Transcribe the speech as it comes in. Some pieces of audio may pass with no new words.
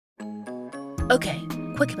Okay,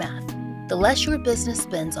 quick math. The less your business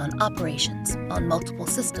spends on operations, on multiple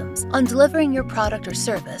systems, on delivering your product or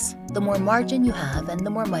service, the more margin you have and the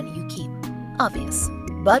more money you keep. Obvious.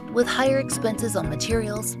 But with higher expenses on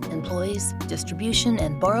materials, employees, distribution,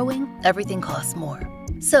 and borrowing, everything costs more.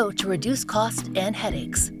 So to reduce cost and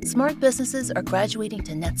headaches, smart businesses are graduating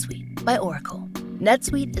to NetSuite by Oracle.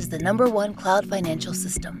 NetSuite is the #1 cloud financial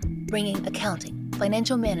system, bringing accounting,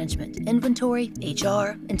 financial management, inventory,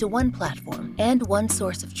 HR into one platform and one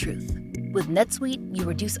source of truth. With NetSuite, you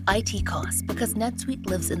reduce IT costs because NetSuite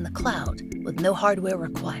lives in the cloud with no hardware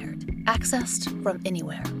required, accessed from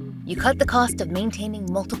anywhere. You cut the cost of maintaining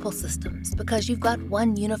multiple systems because you've got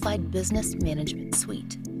one unified business management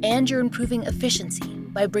suite. And you're improving efficiency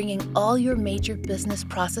by bringing all your major business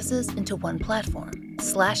processes into one platform,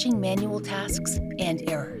 slashing manual tasks and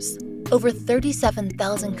errors. Over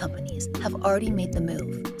 37,000 companies have already made the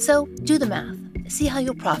move. So do the math. See how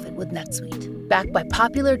you'll profit with NetSuite. Backed by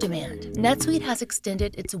popular demand, NetSuite has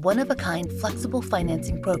extended its one-of-a-kind flexible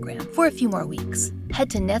financing program for a few more weeks. Head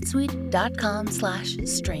to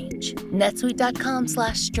netsuite.com/strange.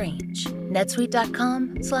 netsuite.com/strange.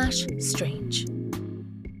 netsuite.com/strange.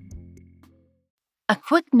 A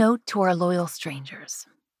quick note to our loyal strangers.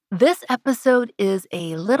 This episode is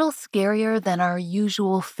a little scarier than our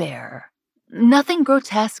usual fare. Nothing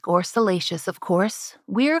grotesque or salacious, of course.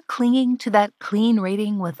 We're clinging to that clean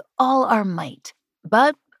rating with all our might.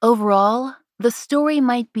 But overall, the story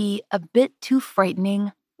might be a bit too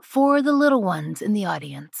frightening for the little ones in the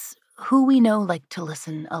audience, who we know like to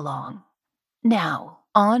listen along. Now,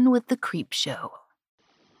 on with the Creep Show.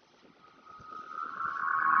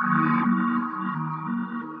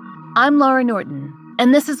 I'm Laura Norton,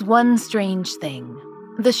 and this is One Strange Thing,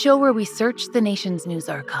 the show where we search the nation's news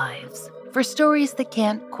archives for stories that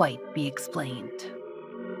can't quite be explained.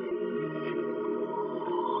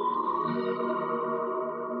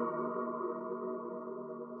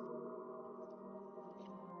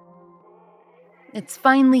 It's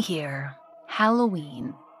finally here,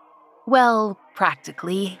 Halloween. Well,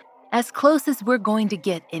 practically, as close as we're going to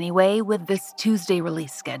get anyway with this Tuesday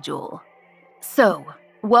release schedule. So,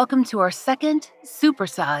 welcome to our second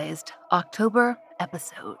supersized October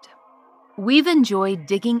episode. We've enjoyed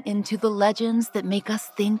digging into the legends that make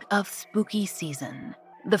us think of spooky season,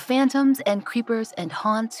 the phantoms and creepers and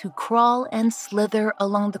haunts who crawl and slither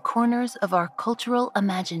along the corners of our cultural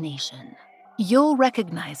imagination. You'll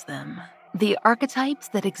recognize them, the archetypes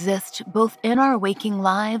that exist both in our waking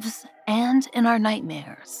lives and in our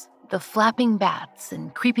nightmares, the flapping bats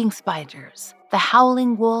and creeping spiders, the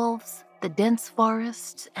howling wolves, the dense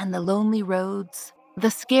forests and the lonely roads, the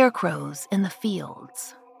scarecrows in the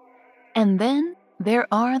fields. And then there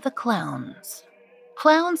are the clowns.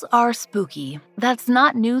 Clowns are spooky. That's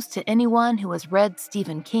not news to anyone who has read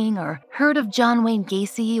Stephen King or heard of John Wayne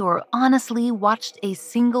Gacy or honestly watched a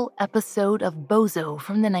single episode of Bozo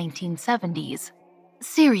from the 1970s.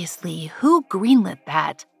 Seriously, who greenlit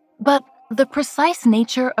that? But the precise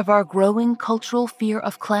nature of our growing cultural fear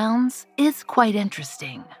of clowns is quite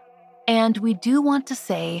interesting. And we do want to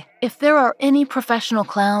say, if there are any professional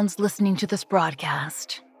clowns listening to this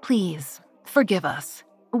broadcast, please forgive us.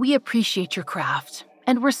 We appreciate your craft,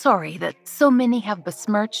 and we're sorry that so many have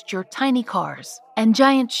besmirched your tiny cars and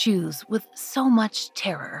giant shoes with so much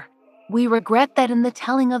terror. We regret that in the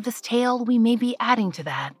telling of this tale we may be adding to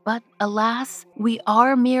that, but alas, we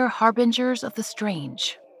are mere harbingers of the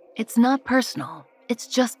strange. It's not personal, it's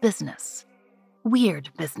just business. Weird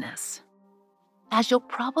business. As you'll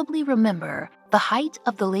probably remember, the height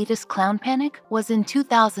of the latest clown panic was in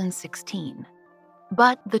 2016.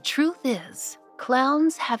 But the truth is,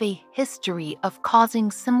 clowns have a history of causing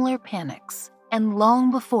similar panics, and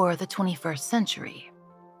long before the 21st century.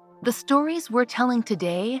 The stories we're telling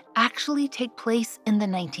today actually take place in the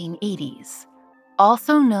 1980s,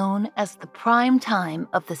 also known as the prime time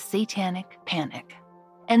of the Satanic Panic,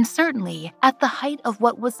 and certainly at the height of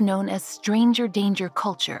what was known as stranger danger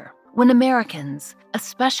culture, when Americans,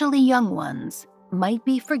 especially young ones, might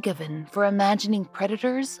be forgiven for imagining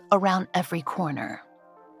predators around every corner.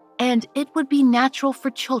 And it would be natural for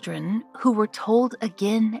children who were told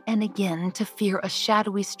again and again to fear a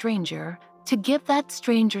shadowy stranger to give that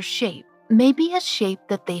stranger shape, maybe a shape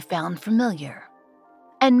that they found familiar.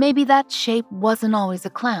 And maybe that shape wasn't always a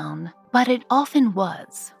clown, but it often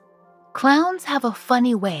was. Clowns have a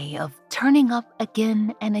funny way of turning up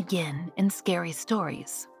again and again in scary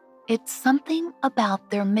stories. It's something about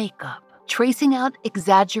their makeup, tracing out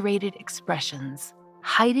exaggerated expressions,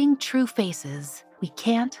 hiding true faces we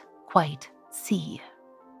can't quite see.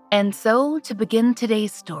 And so, to begin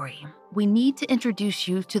today's story, we need to introduce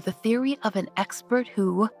you to the theory of an expert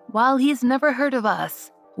who, while he's never heard of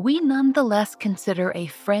us, we nonetheless consider a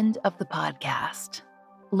friend of the podcast,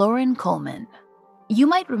 Loren Coleman. You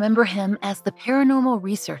might remember him as the paranormal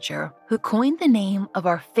researcher who coined the name of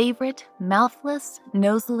our favorite mouthless,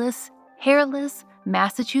 noseless, hairless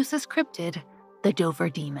Massachusetts cryptid, the Dover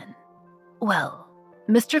Demon. Well,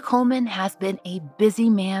 Mr. Coleman has been a busy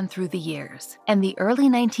man through the years, and the early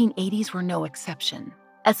 1980s were no exception.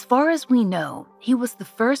 As far as we know, he was the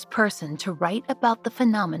first person to write about the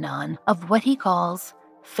phenomenon of what he calls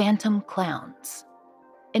phantom clowns.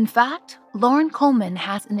 In fact, Loren Coleman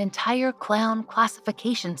has an entire clown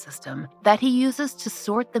classification system that he uses to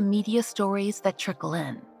sort the media stories that trickle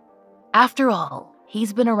in. After all,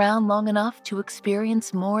 he's been around long enough to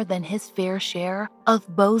experience more than his fair share of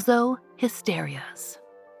bozo hysterias.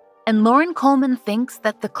 And Loren Coleman thinks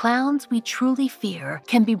that the clowns we truly fear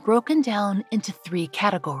can be broken down into 3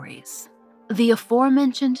 categories: the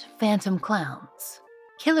aforementioned phantom clowns,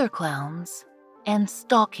 killer clowns, and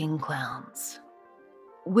stalking clowns.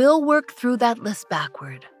 We'll work through that list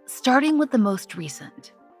backward, starting with the most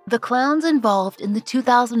recent. The clowns involved in the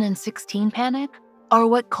 2016 panic are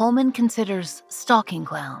what Coleman considers stalking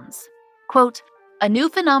clowns. Quote, a new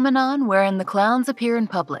phenomenon wherein the clowns appear in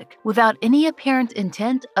public without any apparent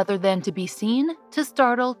intent other than to be seen, to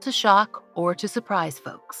startle, to shock, or to surprise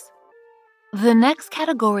folks. The next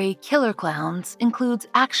category, killer clowns, includes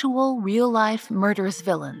actual, real-life murderous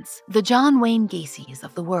villains, the John Wayne Gacy's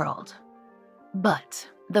of the world. But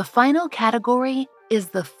the final category is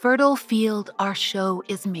the fertile field our show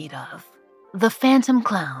is made of, the phantom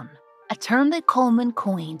clown, a term that Coleman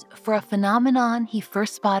coined for a phenomenon he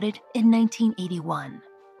first spotted in 1981.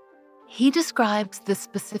 He describes this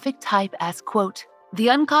specific type as, quote, the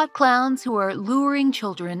uncaught clowns who are luring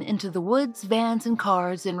children into the woods, vans, and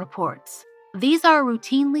cars in reports. These are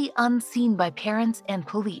routinely unseen by parents and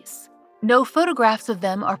police. No photographs of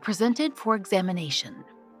them are presented for examination.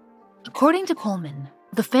 According to Coleman,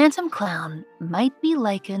 the phantom clown might be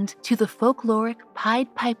likened to the folkloric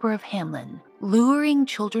Pied Piper of Hamelin, luring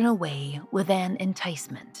children away with an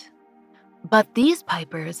enticement. But these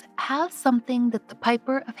pipers have something that the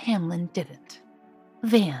Piper of Hamelin didn't: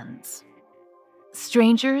 vans.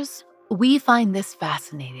 Strangers, we find this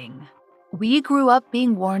fascinating. We grew up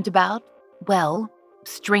being warned about, well,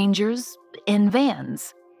 strangers in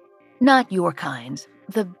vans. Not your kind,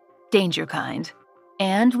 the danger kind.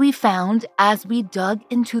 And we found, as we dug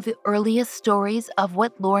into the earliest stories of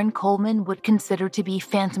what Loren Coleman would consider to be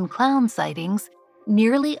phantom clown sightings,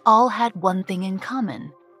 nearly all had one thing in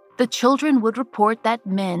common. The children would report that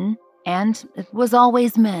men, and it was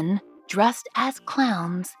always men, dressed as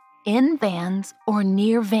clowns, in vans or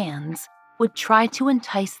near vans, would try to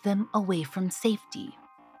entice them away from safety.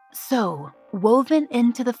 So, woven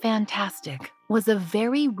into the fantastic was a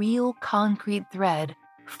very real concrete thread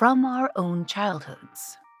from our own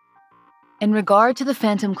childhoods. In regard to the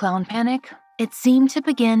phantom clown panic, it seemed to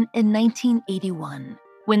begin in 1981,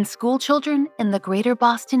 when school children in the greater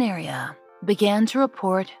Boston area began to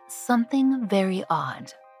report something very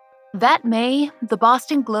odd. That May, the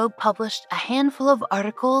Boston Globe published a handful of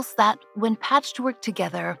articles that, when patchworked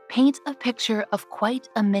together, paint a picture of quite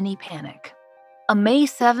a mini panic. A May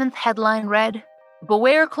 7th headline read,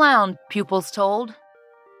 "Beware clown, pupils told."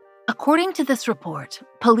 According to this report,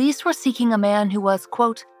 police were seeking a man who was,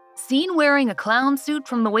 quote, seen wearing a clown suit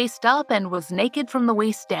from the waist up and was naked from the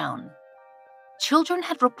waist down. Children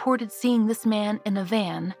had reported seeing this man in a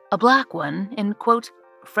van, a black one, in, quote,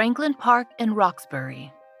 Franklin Park in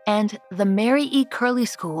Roxbury, and the Mary E. Curley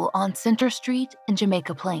School on Center Street in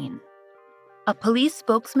Jamaica Plain. A police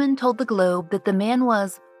spokesman told the Globe that the man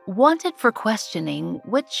was wanted for questioning,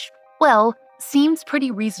 which, well, seems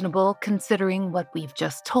pretty reasonable considering what we've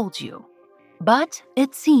just told you. But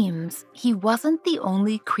it seems he wasn't the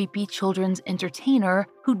only creepy children's entertainer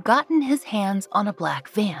who'd gotten his hands on a black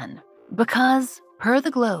van, because, per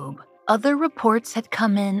the Globe, other reports had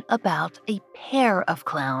come in about a pair of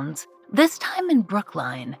clowns, this time in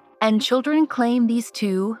Brookline, and children claimed these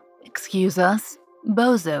two, excuse us,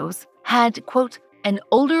 bozos, had, quote, an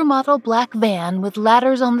older model black van with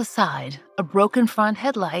ladders on the side, a broken front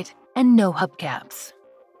headlight, and no hubcaps.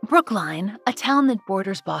 Brookline, a town that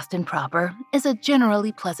borders Boston proper, is a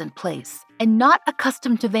generally pleasant place, and not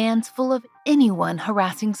accustomed to vans full of anyone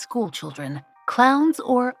harassing school children, clowns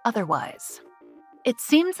or otherwise. It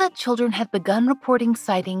seems that children had begun reporting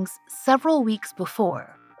sightings several weeks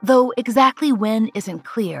before, though exactly when isn't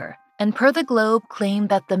clear, and per the Globe claimed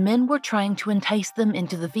that the men were trying to entice them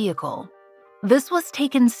into the vehicle. This was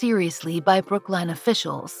taken seriously by Brookline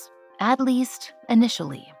officials, at least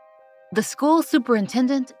initially. The school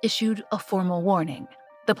superintendent issued a formal warning.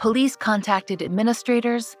 The police contacted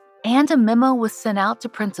administrators, and a memo was sent out to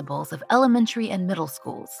principals of elementary and middle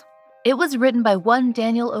schools. It was written by one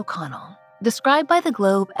Daniel O'Connell, described by the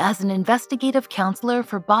Globe as an investigative counselor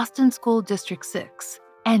for Boston School District 6,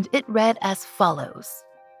 and it read as follows.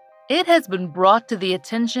 It has been brought to the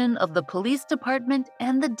attention of the police department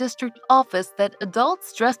and the district office that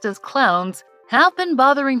adults dressed as clowns have been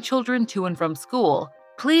bothering children to and from school.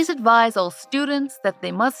 Please advise all students that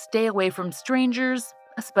they must stay away from strangers,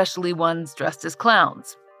 especially ones dressed as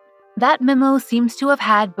clowns. That memo seems to have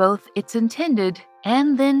had both its intended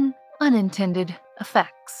and then unintended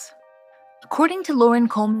effects. According to Loren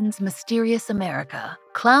Coleman's Mysterious America,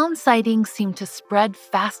 clown sightings seem to spread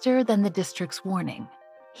faster than the district's warning.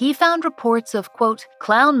 He found reports of, quote,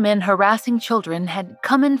 clown men harassing children had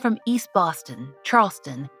come in from East Boston,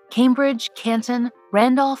 Charleston, Cambridge, Canton,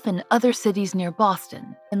 Randolph, and other cities near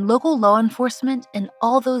Boston, and local law enforcement in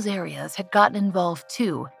all those areas had gotten involved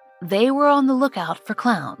too. They were on the lookout for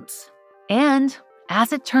clowns. And,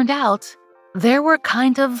 as it turned out, there were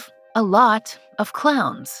kind of a lot of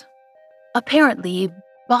clowns. Apparently,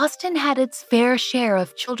 Boston had its fair share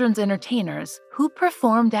of children's entertainers who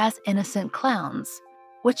performed as innocent clowns,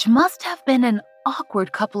 which must have been an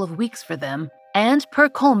awkward couple of weeks for them, and per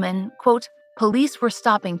Coleman, quote, police were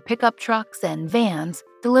stopping pickup trucks and vans,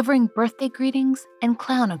 delivering birthday greetings and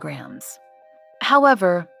clownograms.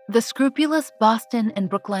 However, the scrupulous Boston and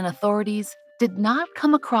Brookline authorities did not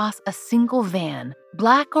come across a single van,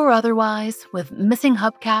 black or otherwise, with missing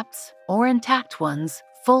hubcaps or intact ones,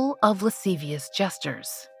 full of lascivious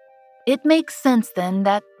jesters. It makes sense then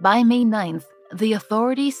that by May 9th, the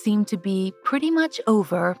authorities seemed to be pretty much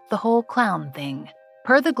over the whole clown thing.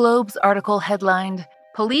 Per the Globe's article headlined,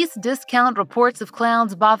 Police Discount Reports of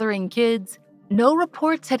Clowns Bothering Kids, no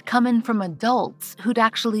reports had come in from adults who'd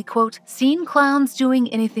actually, quote, seen clowns doing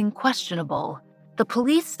anything questionable. The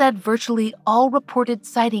police said virtually all reported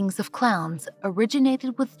sightings of clowns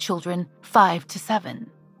originated with children 5 to 7.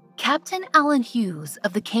 Captain Alan Hughes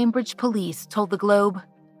of the Cambridge Police told the Globe,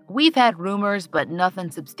 "We've had rumors, but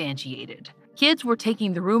nothing substantiated. Kids were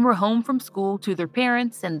taking the rumor home from school to their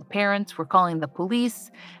parents, and the parents were calling the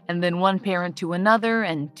police, and then one parent to another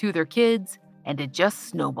and to their kids, and it just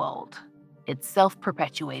snowballed. It's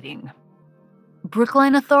self-perpetuating."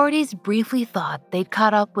 Brookline authorities briefly thought they'd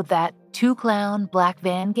caught up with that two-clown black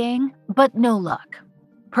van gang, but no luck.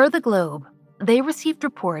 Per the Globe, they received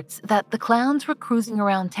reports that the clowns were cruising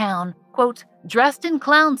around town, quote, dressed in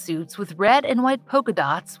clown suits with red and white polka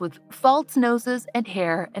dots with false noses and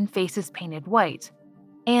hair and faces painted white.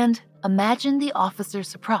 And imagine the officers'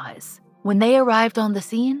 surprise. When they arrived on the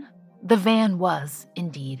scene, the van was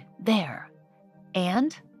indeed there.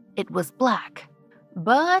 And it was black.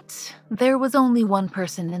 But there was only one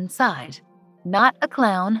person inside. Not a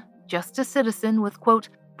clown, just a citizen with, quote,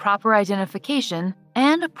 proper identification,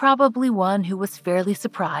 and probably one who was fairly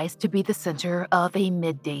surprised to be the center of a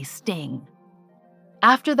midday sting.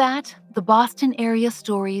 After that, the Boston area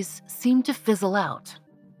stories seemed to fizzle out.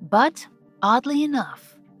 But, oddly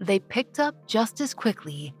enough, they picked up just as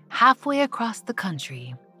quickly halfway across the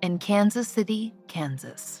country in Kansas City,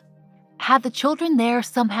 Kansas. Had the children there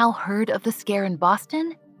somehow heard of the scare in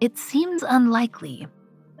Boston? It seems unlikely.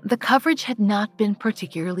 The coverage had not been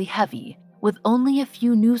particularly heavy, with only a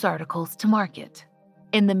few news articles to market.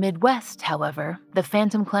 In the Midwest, however, the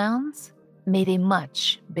Phantom Clowns made a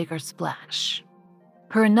much bigger splash.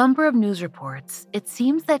 Per a number of news reports, it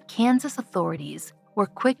seems that Kansas authorities were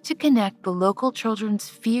quick to connect the local children's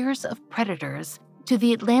fears of predators to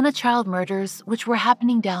the Atlanta child murders which were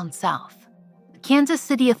happening down south. Kansas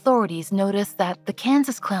City authorities noticed that the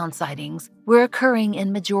Kansas clown sightings were occurring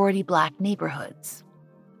in majority black neighborhoods.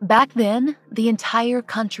 Back then, the entire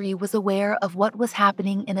country was aware of what was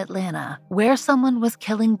happening in Atlanta, where someone was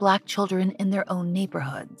killing black children in their own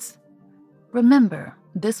neighborhoods. Remember,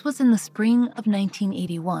 this was in the spring of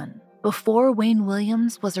 1981, before Wayne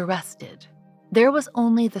Williams was arrested. There was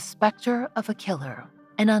only the specter of a killer,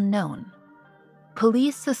 an unknown.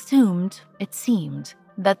 Police assumed, it seemed,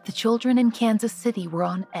 that the children in Kansas City were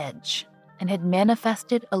on edge and had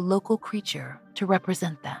manifested a local creature to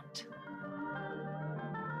represent that.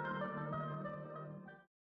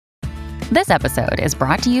 This episode is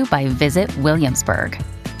brought to you by Visit Williamsburg.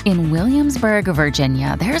 In Williamsburg,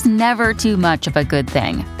 Virginia, there's never too much of a good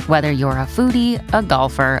thing. Whether you're a foodie, a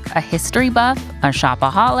golfer, a history buff, a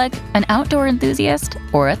shopaholic, an outdoor enthusiast,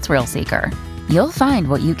 or a thrill seeker, you'll find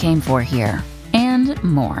what you came for here and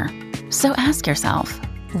more. So ask yourself,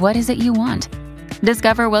 what is it you want?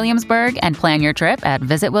 Discover Williamsburg and plan your trip at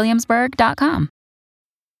visitwilliamsburg.com.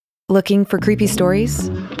 Looking for creepy stories?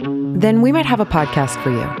 then we might have a podcast for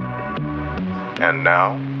you. And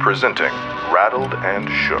now, presenting Rattled and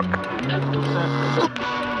Shook.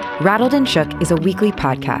 Rattled and Shook is a weekly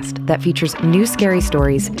podcast that features new scary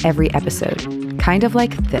stories every episode, kind of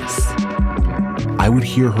like this. I would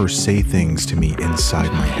hear her say things to me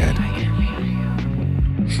inside my head.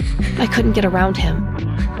 I couldn't get around him.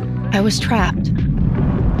 I was trapped.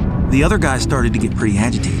 The other guy started to get pretty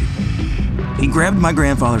agitated. He grabbed my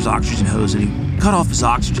grandfather's oxygen hose and he cut off his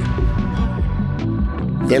oxygen.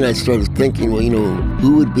 Then I started thinking, well,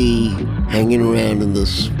 who would be hanging around in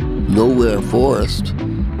this nowhere forest,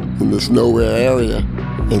 in this nowhere area?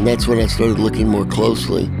 And that's when I started looking more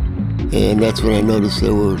closely. And that's when I noticed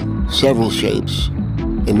there were several shapes.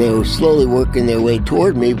 And they were slowly working their way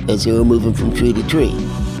toward me as they were moving from tree to tree.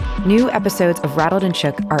 New episodes of Rattled and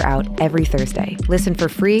Shook are out every Thursday. Listen for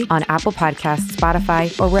free on Apple Podcasts,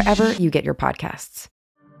 Spotify, or wherever you get your podcasts.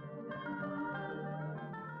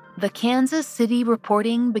 The Kansas City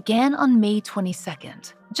reporting began on May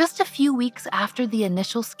 22nd, just a few weeks after the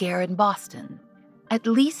initial scare in Boston. At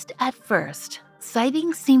least at first,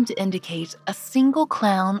 sightings seemed to indicate a single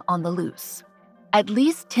clown on the loose. At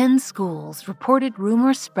least 10 schools reported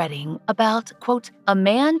rumors spreading about, quote, a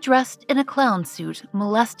man dressed in a clown suit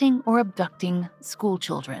molesting or abducting school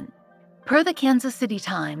children. Per the Kansas City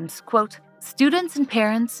Times, quote, students and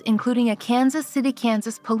parents, including a Kansas City,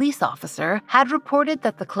 Kansas police officer, had reported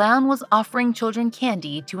that the clown was offering children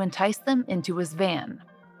candy to entice them into his van.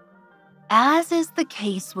 As is the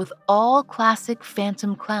case with all classic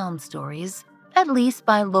phantom clown stories, at least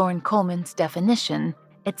by Lauren Coleman's definition,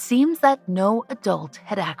 it seems that no adult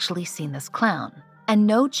had actually seen this clown, and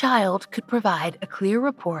no child could provide a clear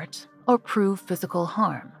report or prove physical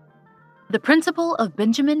harm. The principal of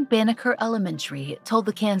Benjamin Banneker Elementary told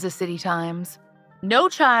the Kansas City Times, "No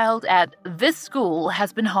child at this school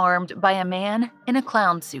has been harmed by a man in a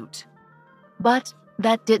clown suit." But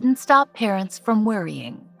that didn't stop parents from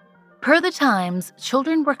worrying. Per the Times,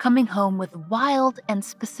 children were coming home with wild and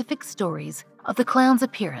specific stories of the clown's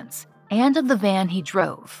appearance and of the van he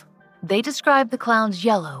drove. They described the clown's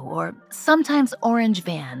yellow or sometimes orange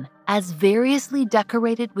van as variously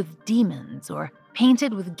decorated with demons or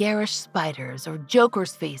painted with garish spiders or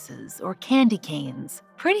jokers' faces or candy canes.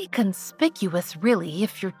 Pretty conspicuous, really,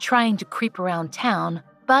 if you're trying to creep around town,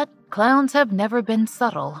 but clowns have never been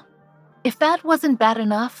subtle. If that wasn't bad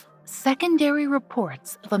enough, secondary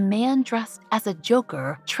reports of a man dressed as a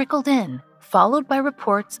joker trickled in, followed by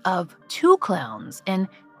reports of 2 clowns in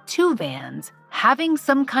 2 vans having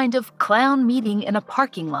some kind of clown meeting in a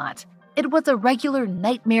parking lot. It was a regular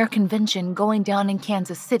nightmare convention going down in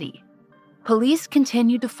Kansas City. Police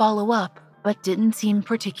continued to follow up, but didn't seem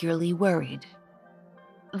particularly worried.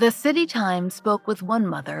 The City Times spoke with one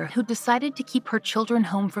mother who decided to keep her children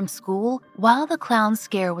home from school while the clown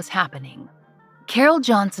scare was happening. Carol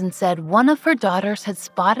Johnson said one of her daughters had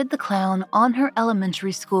spotted the clown on her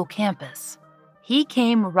elementary school campus. He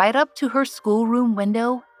came right up to her schoolroom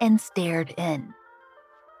window and stared in.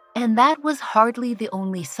 And that was hardly the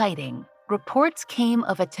only sighting. Reports came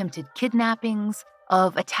of attempted kidnappings,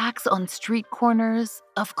 of attacks on street corners,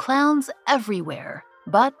 of clowns everywhere.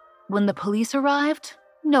 But when the police arrived,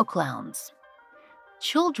 no clowns.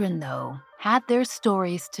 Children, though, had their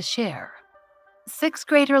stories to share. 6th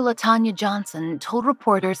grader LaTanya Johnson told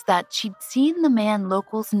reporters that she'd seen the man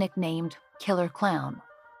locals nicknamed Killer Clown.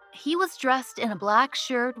 He was dressed in a black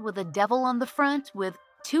shirt with a devil on the front with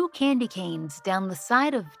 2 candy canes down the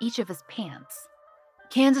side of each of his pants.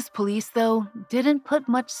 Kansas police, though, didn't put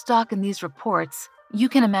much stock in these reports. You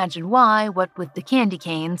can imagine why, what with the candy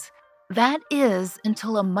canes. That is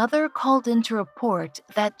until a mother called in to report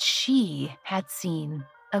that she had seen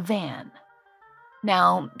a van.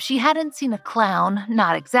 Now, she hadn't seen a clown,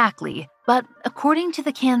 not exactly, but according to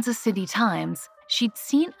the Kansas City Times, she'd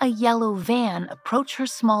seen a yellow van approach her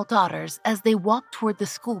small daughters as they walked toward the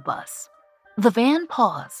school bus. The van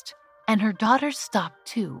paused, and her daughters stopped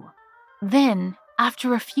too. Then,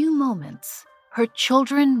 after a few moments, her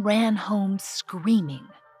children ran home screaming.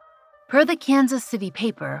 Per the Kansas City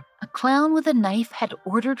paper, a clown with a knife had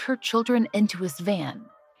ordered her children into his van.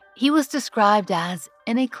 He was described as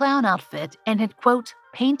in a clown outfit and had, quote,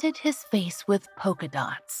 painted his face with polka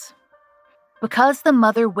dots. Because the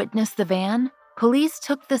mother witnessed the van, police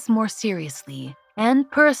took this more seriously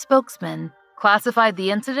and, per a spokesman, classified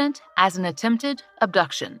the incident as an attempted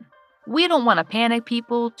abduction. We don't want to panic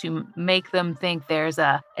people to make them think there's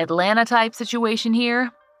a Atlanta-type situation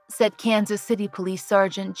here, said Kansas City Police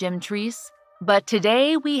Sergeant Jim Treese. But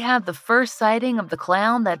today we have the first sighting of the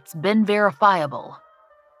clown that's been verifiable.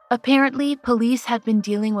 Apparently, police had been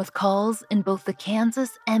dealing with calls in both the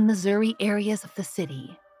Kansas and Missouri areas of the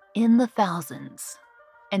city. in the thousands.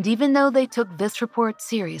 And even though they took this report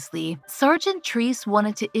seriously, Sergeant Treese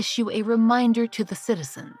wanted to issue a reminder to the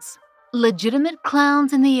citizens. Legitimate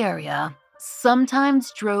clowns in the area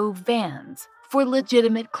sometimes drove vans for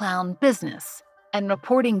legitimate clown business, and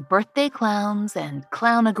reporting birthday clowns and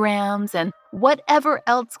clownograms and whatever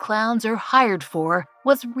else clowns are hired for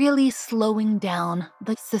was really slowing down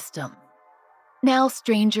the system. Now,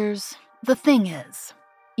 strangers, the thing is,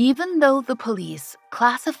 even though the police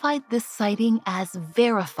classified this sighting as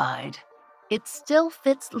verified, it still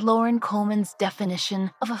fits Lauren Coleman's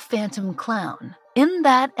definition of a phantom clown, in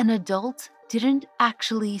that an adult didn't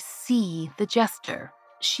actually see the jester.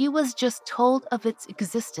 She was just told of its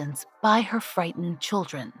existence by her frightened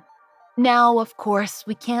children. Now, of course,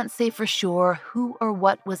 we can't say for sure who or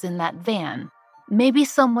what was in that van. Maybe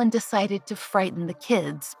someone decided to frighten the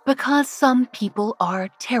kids because some people are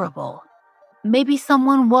terrible. Maybe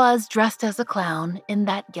someone was dressed as a clown in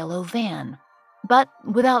that yellow van. But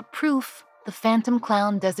without proof, the phantom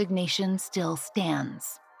clown designation still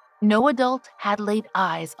stands. No adult had laid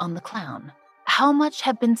eyes on the clown. How much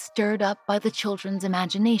had been stirred up by the children's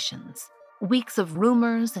imaginations? Weeks of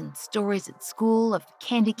rumors and stories at school of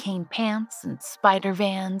candy cane pants and spider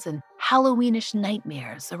vans and Halloweenish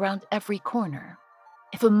nightmares around every corner.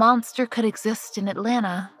 If a monster could exist in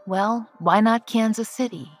Atlanta, well, why not Kansas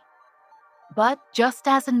City? But just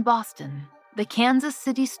as in Boston, the Kansas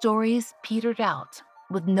City stories petered out,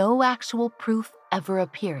 with no actual proof ever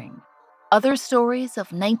appearing. Other stories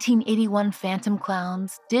of 1981 phantom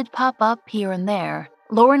clowns did pop up here and there.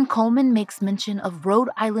 Lauren Coleman makes mention of Rhode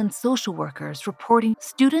Island social workers reporting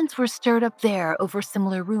students were stirred up there over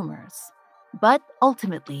similar rumors. But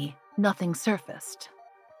ultimately, nothing surfaced.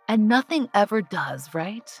 And nothing ever does,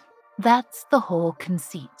 right? That's the whole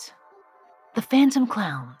conceit. The phantom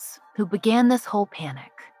clowns, who began this whole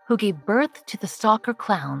panic, who gave birth to the stalker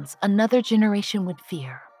clowns another generation would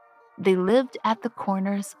fear. They lived at the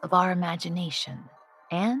corners of our imagination,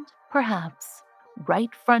 and, perhaps, right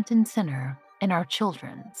front and center in our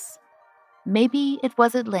children's. Maybe it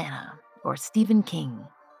was Atlanta, or Stephen King,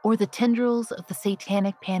 or the tendrils of the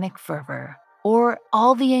satanic panic fervor, or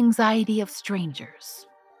all the anxiety of strangers,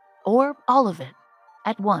 or all of it,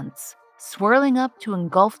 at once, swirling up to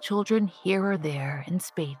engulf children here or there in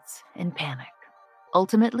spats and panic.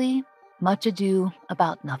 Ultimately, much ado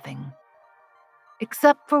about nothing.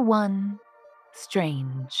 Except for one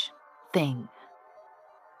strange thing.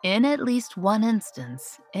 In at least one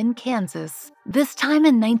instance, in Kansas, this time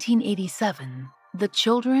in 1987, the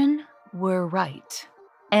children were right.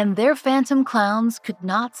 And their phantom clowns could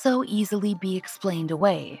not so easily be explained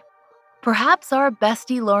away. Perhaps our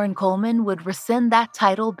bestie Lauren Coleman would rescind that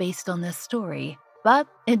title based on this story, but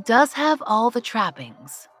it does have all the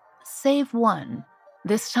trappings. Save one.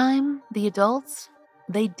 This time, the adults,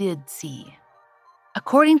 they did see.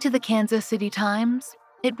 According to the Kansas City Times,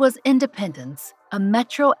 it was Independence, a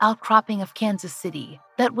metro outcropping of Kansas City,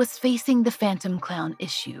 that was facing the phantom clown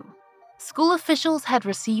issue. School officials had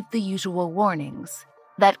received the usual warnings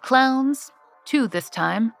that clowns, two this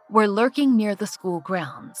time, were lurking near the school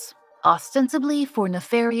grounds, ostensibly for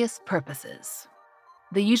nefarious purposes.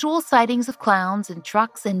 The usual sightings of clowns in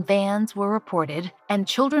trucks and vans were reported, and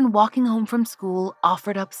children walking home from school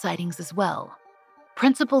offered up sightings as well.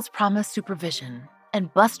 Principals promised supervision,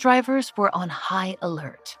 and bus drivers were on high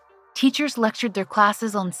alert. Teachers lectured their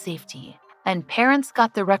classes on safety, and parents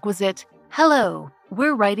got the requisite, "Hello,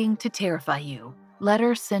 we're writing to terrify you,"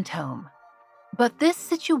 letter sent home. But this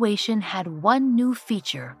situation had one new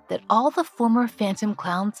feature that all the former phantom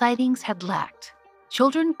clown sightings had lacked.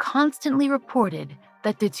 Children constantly reported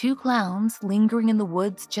that the two clowns lingering in the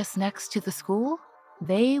woods just next to the school,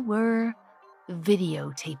 they were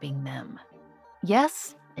videotaping them.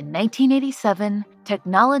 Yes, in 1987,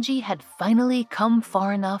 technology had finally come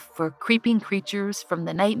far enough for creeping creatures from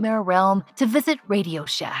the nightmare realm to visit Radio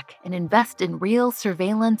Shack and invest in real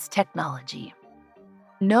surveillance technology.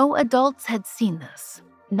 No adults had seen this.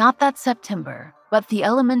 Not that September, but the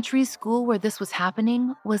elementary school where this was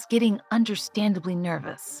happening was getting understandably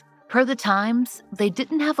nervous. Per the Times, they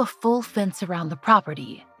didn't have a full fence around the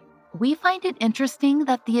property. We find it interesting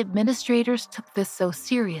that the administrators took this so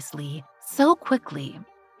seriously, so quickly.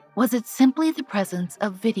 Was it simply the presence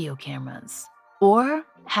of video cameras? Or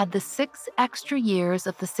had the 6 extra years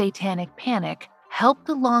of the satanic panic helped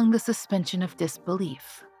along the suspension of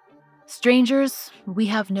disbelief? Strangers, we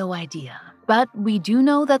have no idea, but we do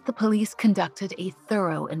know that the police conducted a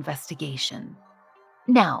thorough investigation.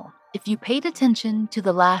 Now, if you paid attention to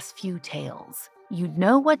the last few tales, you'd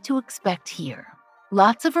know what to expect here.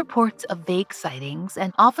 Lots of reports of vague sightings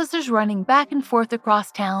and officers running back and forth across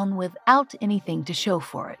town without anything to show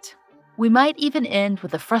for it. We might even end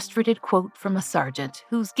with a frustrated quote from a sergeant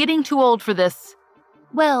who's getting too old for this.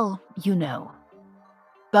 Well, you know.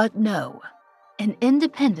 But no. In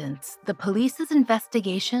Independence, the police's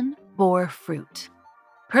investigation bore fruit.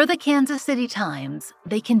 Per the Kansas City Times,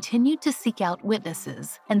 they continued to seek out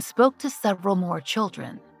witnesses and spoke to several more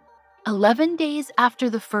children. 11 days after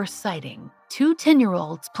the first sighting, 2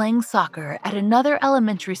 10-year-olds playing soccer at another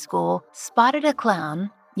elementary school spotted a clown,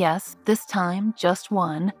 yes, this time just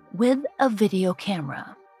one, with a video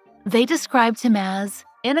camera. They described him as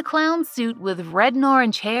in a clown suit with red and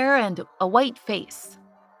orange hair and a white face.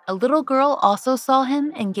 A little girl also saw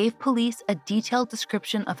him and gave police a detailed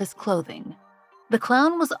description of his clothing. The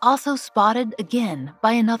clown was also spotted again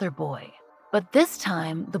by another boy, but this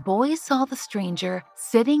time the boys saw the stranger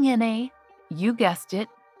sitting in a, you guessed it,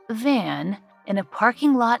 van in a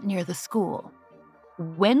parking lot near the school.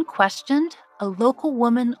 When questioned, a local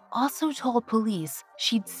woman also told police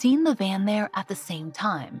she'd seen the van there at the same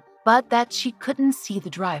time, but that she couldn't see the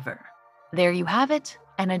driver. There you have it,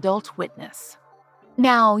 an adult witness.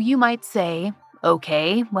 Now, you might say,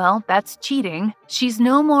 okay, well, that's cheating. She's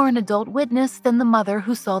no more an adult witness than the mother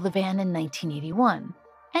who saw the van in 1981.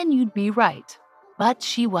 And you'd be right. But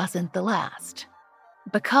she wasn't the last.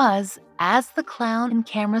 Because as the clown and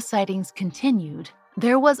camera sightings continued,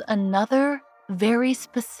 there was another very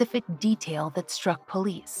specific detail that struck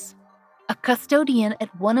police. A custodian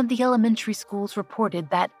at one of the elementary schools reported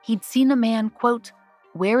that he'd seen a man, quote,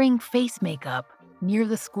 wearing face makeup near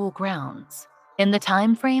the school grounds. In the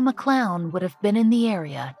time frame, a clown would have been in the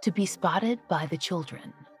area to be spotted by the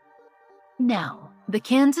children. Now, the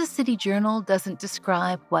Kansas City Journal doesn't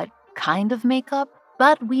describe what kind of makeup,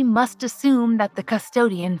 but we must assume that the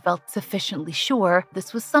custodian felt sufficiently sure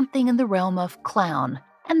this was something in the realm of clown,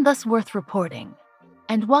 and thus worth reporting.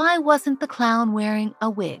 And why wasn't the clown wearing a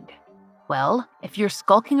wig? Well, if you're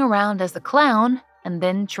skulking around as a clown and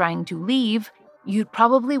then trying to leave, you'd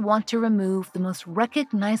probably want to remove the most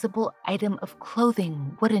recognizable item of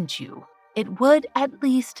clothing, wouldn't you? It would at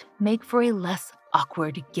least make for a less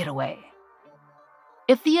awkward getaway.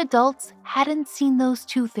 If the adults hadn't seen those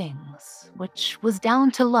 2 things, which was down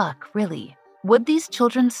to luck, really, would these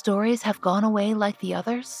children's stories have gone away like the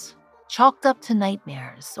others? Chalked up to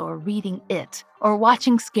nightmares, or reading It, or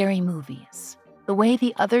watching scary movies, the way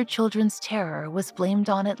the other children's terror was blamed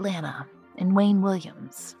on Atlanta and Wayne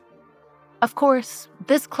Williams. Of course,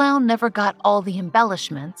 this clown never got all the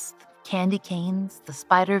embellishments, the candy canes, the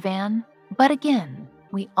spider van, but again,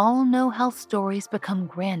 we all know how stories become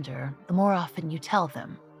grander the more often you tell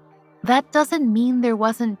them. That doesn't mean there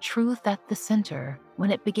wasn't truth at the center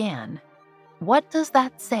when it began. What does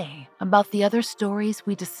that say about the other stories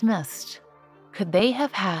we dismissed? Could they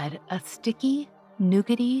have had a sticky,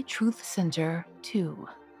 nougaty truth center too?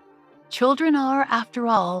 Children are, after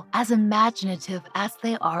all, as imaginative as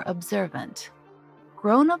they are observant.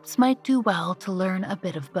 Grown-ups might do well to learn a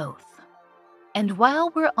bit of both. And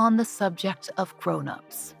while we're on the subject of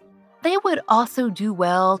grown-ups, they would also do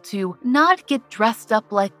well to not get dressed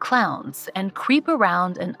up like clowns and creep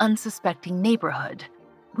around an unsuspecting neighborhood.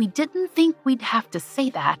 We didn't think we'd have to say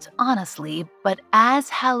that, honestly, but as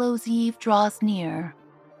Hallows Eve draws near,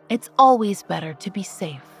 it's always better to be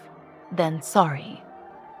safe than sorry.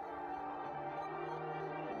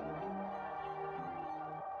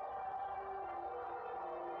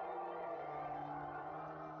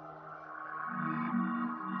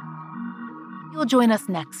 You'll join us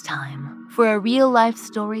next time for a real-life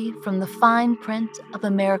story from the fine print of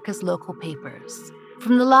America's local papers,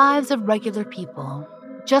 from the lives of regular people,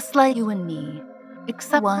 just like you and me,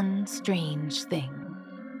 except one strange thing.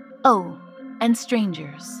 Oh, and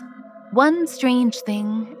strangers. One Strange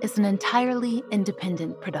Thing is an entirely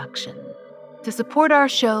independent production. To support our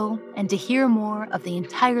show and to hear more of the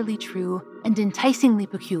entirely true and enticingly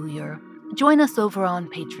peculiar, join us over on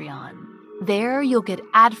Patreon. There, you'll get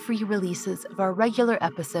ad-free releases of our regular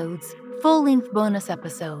episodes, full-length bonus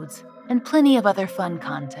episodes, and plenty of other fun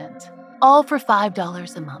content, all for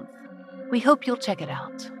 $5 a month. We hope you'll check it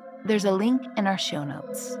out. There's a link in our show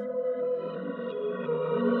notes.